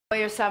Enjoy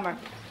your summer.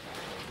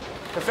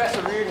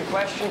 Professor Reardon,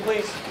 question,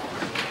 please.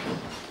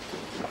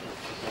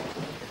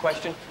 Your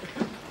question?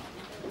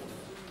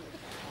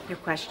 Your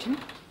question?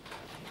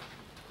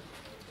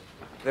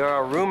 There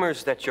are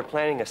rumors that you're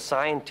planning a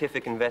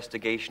scientific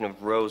investigation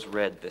of Rose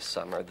Red this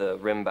summer, the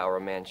Rimbauer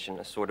mansion,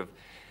 a sort of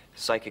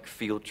psychic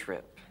field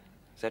trip.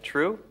 Is that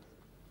true?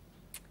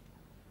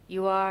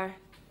 You are?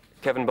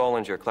 Kevin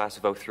Bollinger, class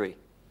of '03.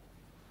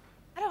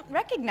 I don't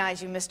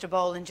recognize you, Mr.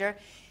 Bollinger.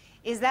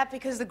 Is that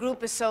because the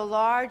group is so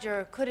large,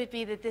 or could it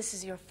be that this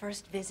is your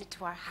first visit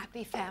to our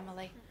happy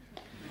family?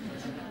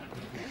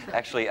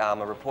 Actually,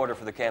 I'm a reporter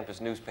for the campus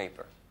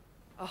newspaper.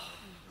 Oh,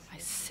 my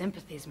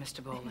sympathies,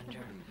 Mr.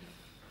 Bollinger.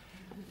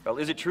 Well,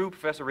 is it true,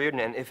 Professor Reardon?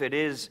 And if it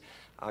is,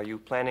 are you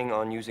planning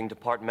on using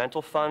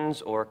departmental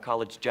funds or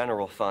college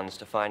general funds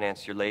to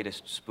finance your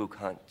latest spook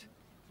hunt?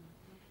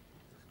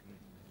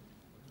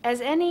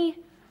 As any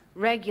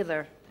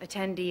regular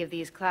attendee of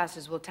these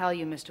classes will tell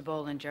you, Mr.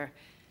 Bollinger,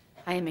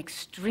 I am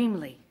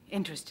extremely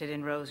interested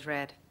in Rose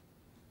Red.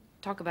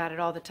 Talk about it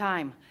all the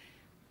time.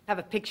 Have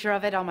a picture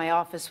of it on my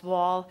office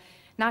wall,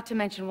 not to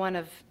mention one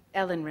of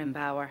Ellen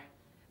Rimbauer.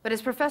 But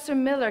as Professor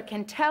Miller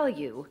can tell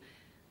you,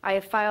 I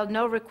have filed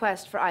no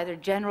request for either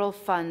general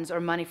funds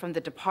or money from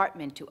the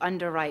department to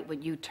underwrite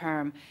what you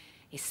term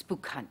a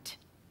spook hunt.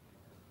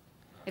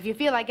 If you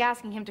feel like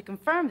asking him to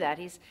confirm that,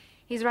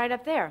 he's right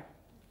up there.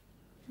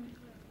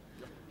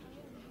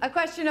 A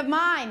question of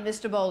mine,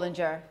 Mr.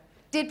 Bollinger.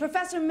 Did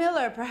Professor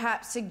Miller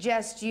perhaps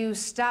suggest you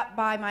stop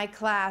by my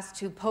class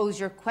to pose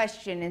your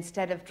question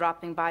instead of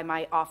dropping by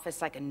my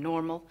office like a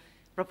normal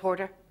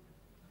reporter?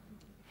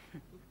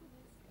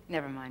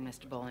 Never mind,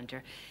 Mr.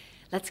 Bollinger.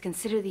 Let's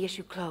consider the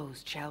issue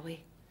closed, shall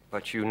we?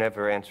 But you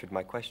never answered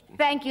my question.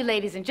 Thank you,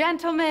 ladies and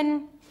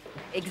gentlemen.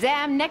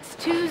 Exam next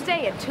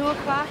Tuesday at 2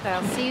 o'clock.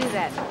 I'll see you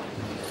then.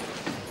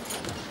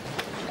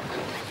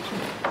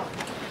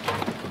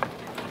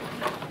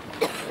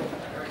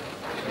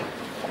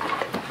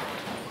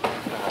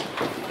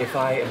 If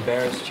I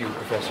embarrassed you,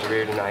 Professor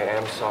Reardon, I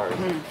am sorry.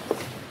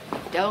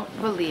 Don't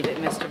believe it,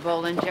 Mr.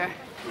 Bollinger.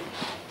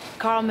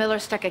 Carl Miller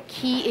stuck a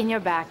key in your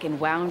back and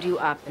wound you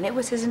up, and it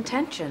was his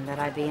intention that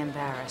I be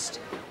embarrassed.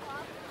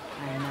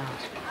 I am not.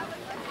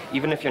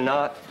 Even if you're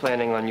not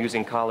planning on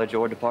using college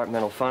or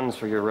departmental funds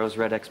for your Rose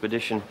Red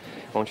expedition,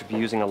 won't you be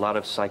using a lot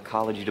of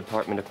psychology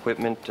department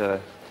equipment, a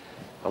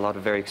lot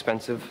of very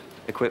expensive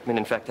equipment?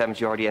 In fact,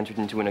 haven't you already entered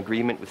into an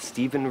agreement with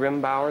Stephen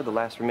Rimbauer, the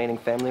last remaining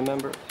family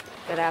member?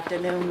 Good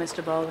afternoon,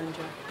 Mr. Bollinger.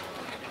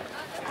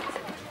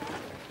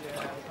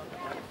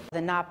 The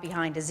knot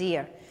behind his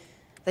ear.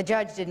 The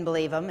judge didn't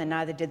believe him, and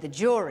neither did the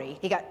jury.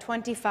 He got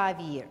 25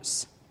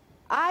 years.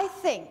 I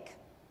think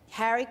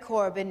Harry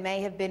Corbin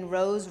may have been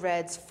Rose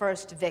Red's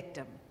first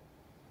victim,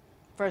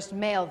 first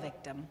male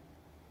victim.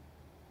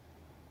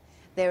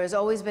 There has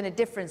always been a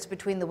difference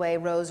between the way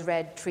Rose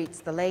Red treats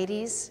the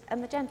ladies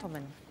and the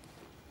gentlemen.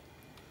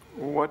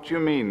 What do you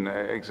mean,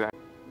 exactly?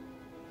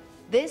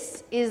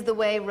 This is the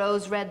way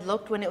Rose Red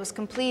looked when it was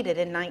completed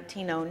in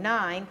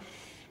 1909,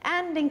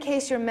 and in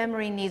case your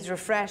memory needs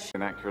refresh,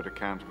 An accurate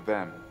account of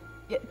them.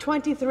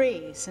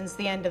 23 since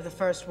the end of the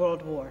First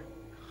World War.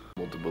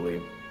 To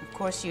believe. Of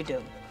course you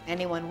do.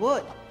 Anyone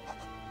would.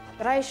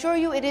 But I assure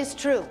you it is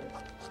true.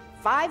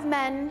 5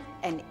 men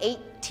and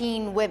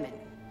 18 women.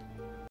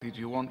 What did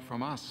you want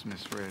from us,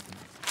 Miss Reardon?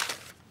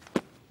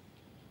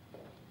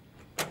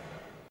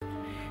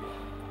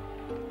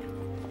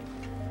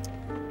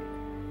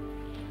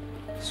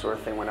 Sort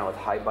of thing went out with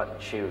high-button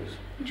shoes.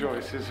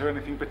 Joyce, is there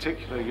anything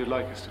particular you'd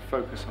like us to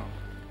focus on?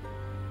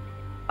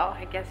 Oh,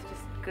 I guess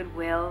just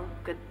goodwill,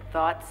 good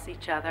thoughts,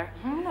 each other.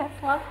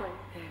 That's lovely.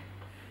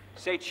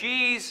 Say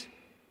cheese!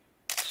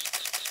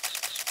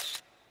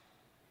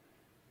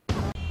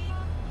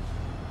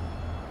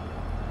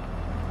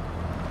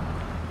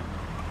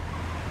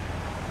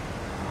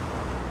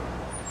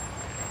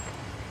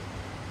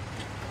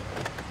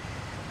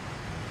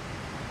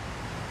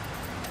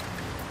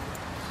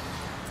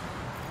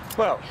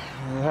 Well,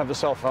 you have the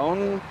cell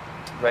phone,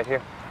 Right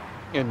here.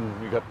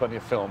 and you got plenty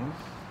of film.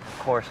 Of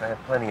course, I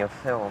have plenty of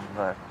film,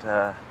 but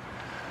I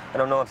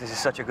don't know if this is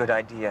such a good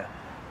idea.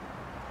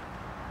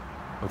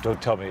 Oh,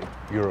 don't tell me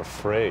you're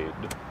afraid.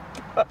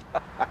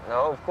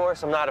 No, of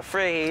course I'm not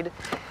afraid.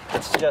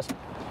 It's just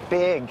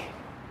big.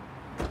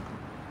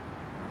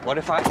 What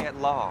if I get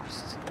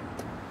lost?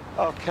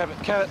 Oh, Kevin,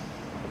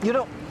 you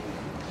know,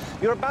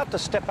 you're about to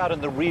step out in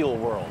the real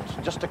world.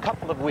 Just a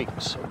couple of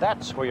weeks.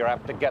 That's where you're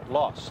apt to get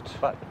lost.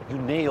 But you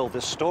nail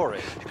this story.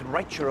 You can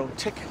write your own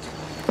ticket.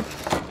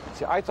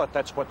 See, I thought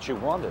that's what you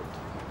wanted.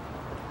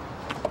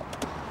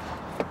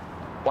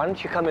 Why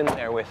don't you come in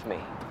there with me?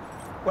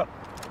 Well,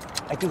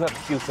 I do have a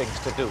few things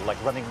to do,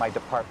 like running my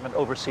department,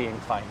 overseeing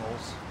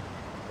finals.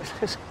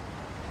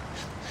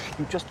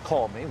 You just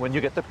call me when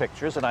you get the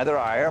pictures, and either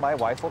I or my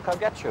wife will come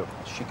get you.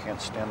 She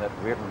can't stand that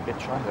Reardon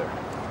bitch either.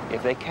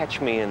 If they catch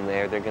me in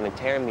there, they're gonna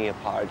tear me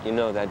apart. You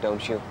know that,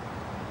 don't you?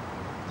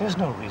 There's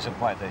no reason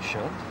why they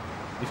should.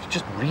 If you're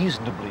just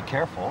reasonably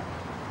careful.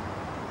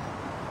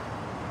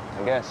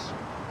 I guess.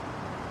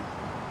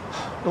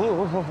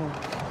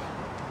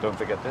 Don't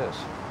forget this.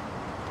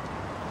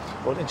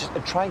 Well, just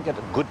try and get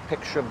a good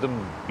picture of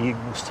them being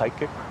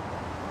psychic.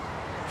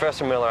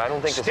 Professor Miller, I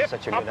don't think this is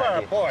such a good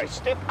idea. Boy,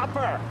 step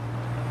upper.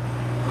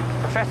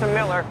 Professor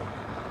Miller.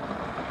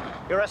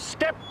 You're a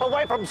step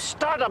away from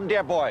stardom,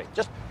 dear boy.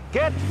 Just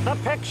get the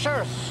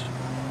pictures.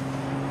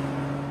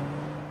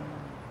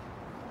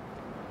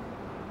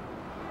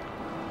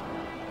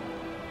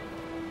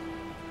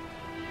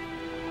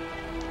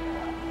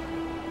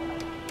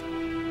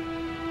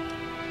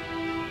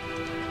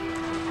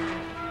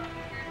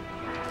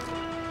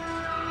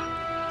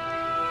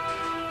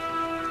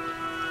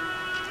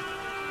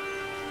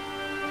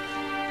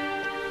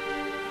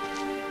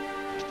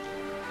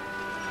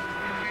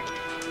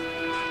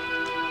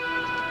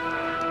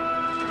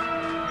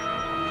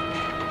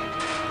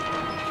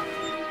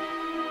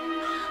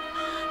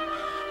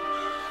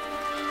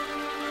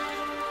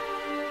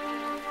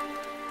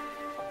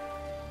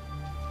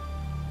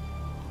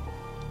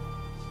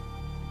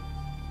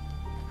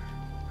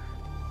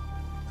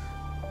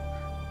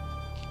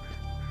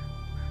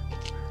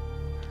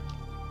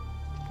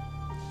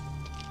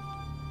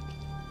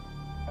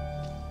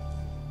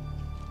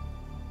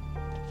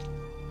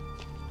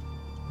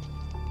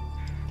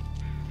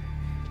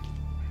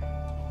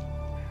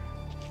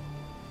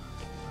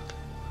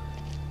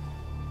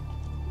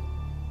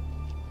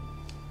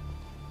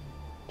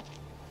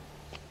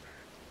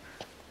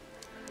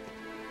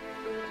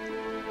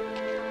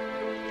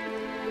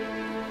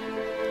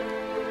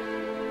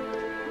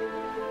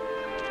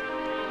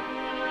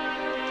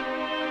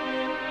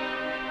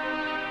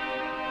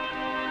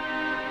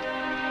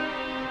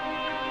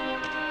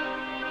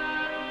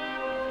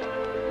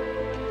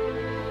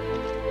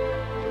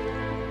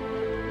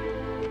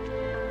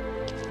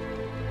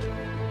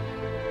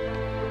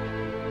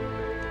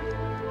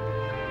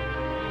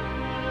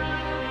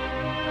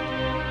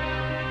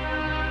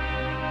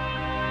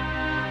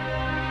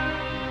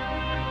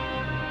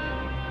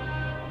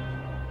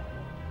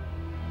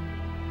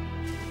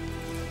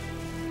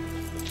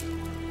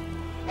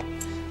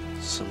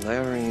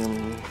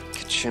 Solarium,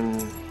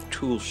 kitchen,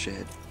 tool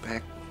shed,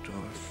 back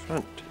door,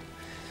 front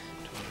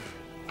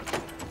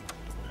door.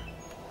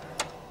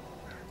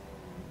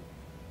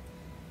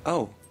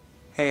 Oh,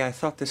 hey, I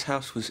thought this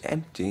house was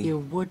empty. You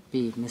would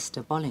be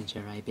Mr.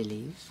 Bollinger, I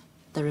believe.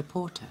 The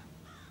reporter.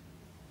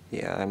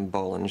 Yeah, I'm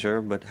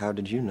Bollinger, but how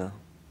did you know?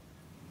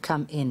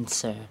 Come in,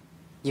 sir.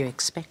 You're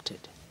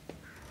expected.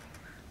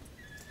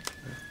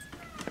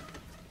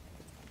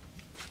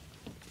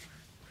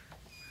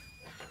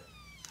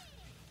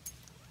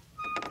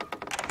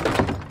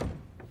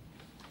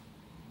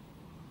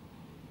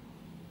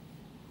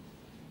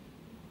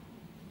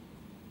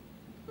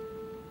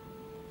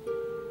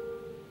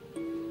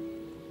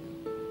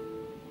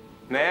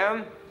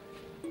 Ma'am?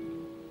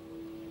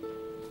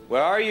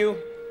 Where are you?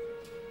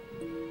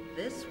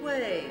 This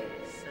way,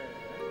 sir.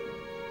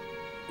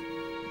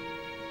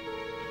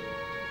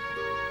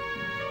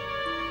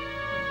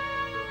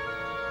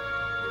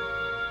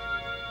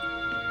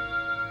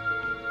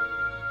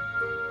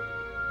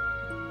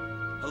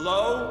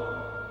 Hello?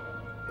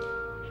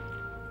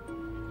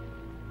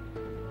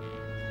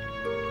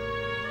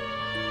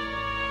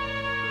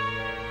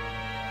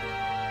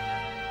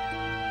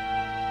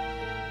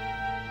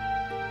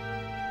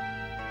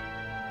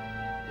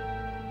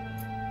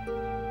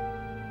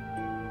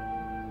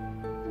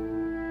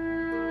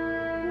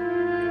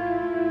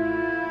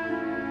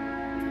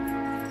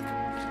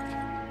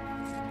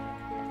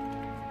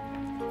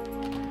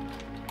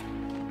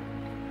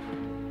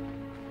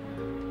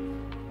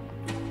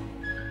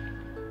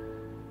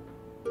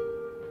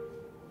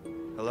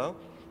 Hello?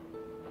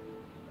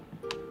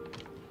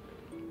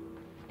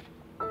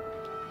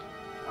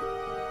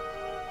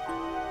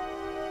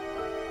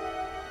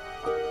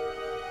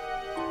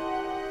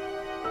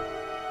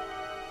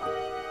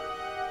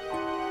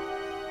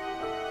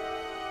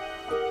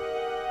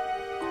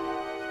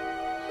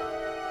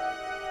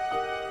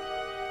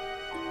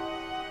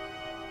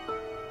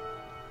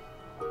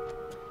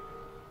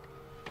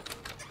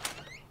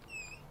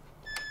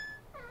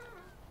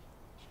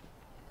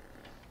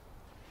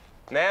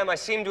 Ma'am, I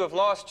seem to have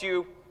lost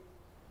you.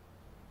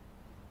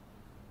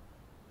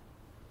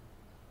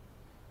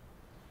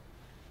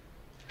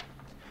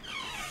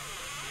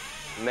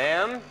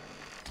 Ma'am?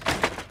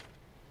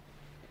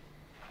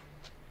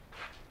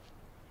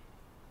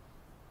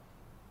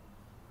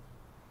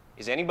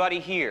 Is anybody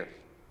here?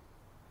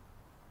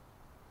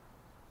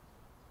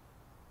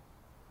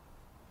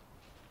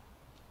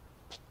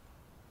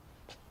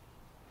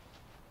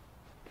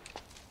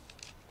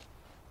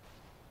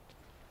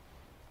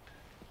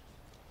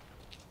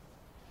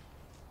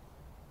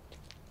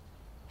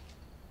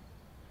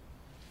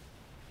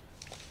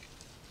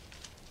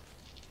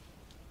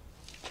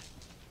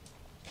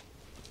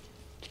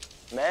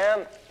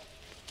 Ma'am?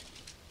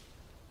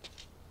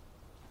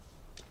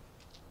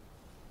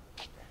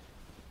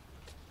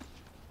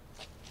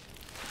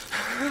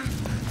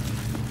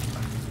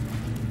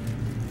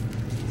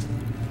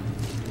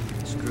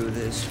 Screw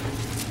this.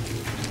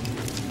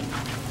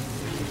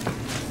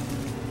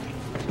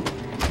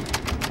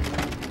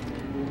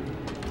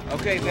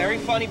 Okay, very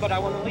funny, but I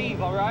want to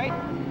leave, all right?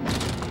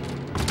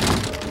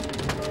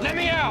 Let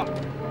me out!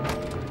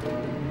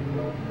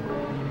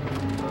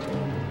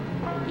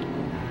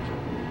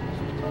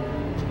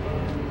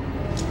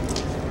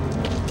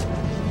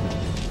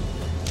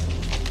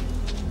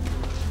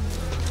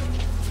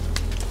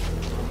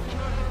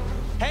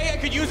 Hey, I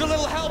could use a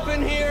little help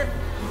in here.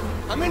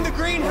 I'm in the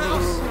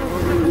greenhouse.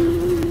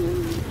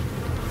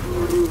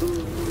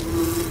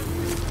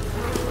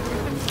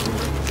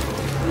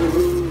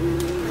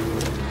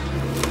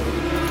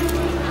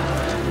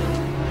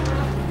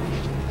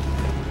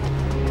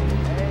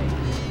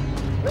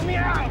 Let me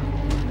out!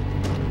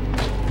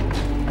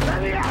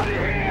 Let me out of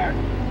here!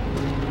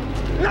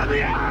 Let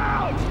me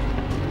out!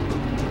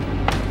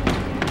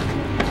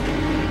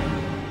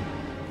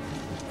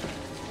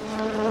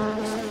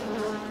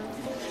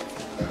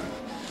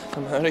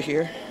 I'm out of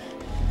here.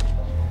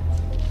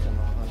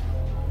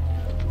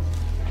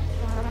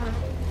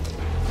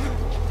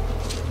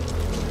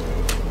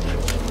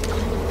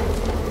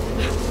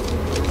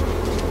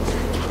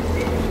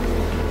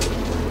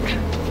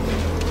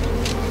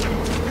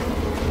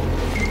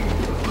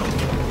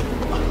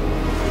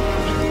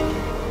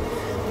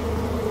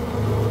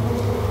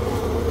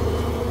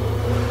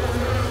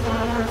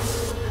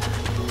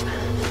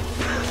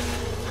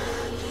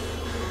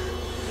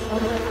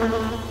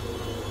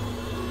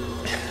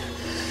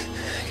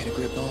 Get a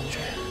grip,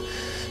 Bollinger.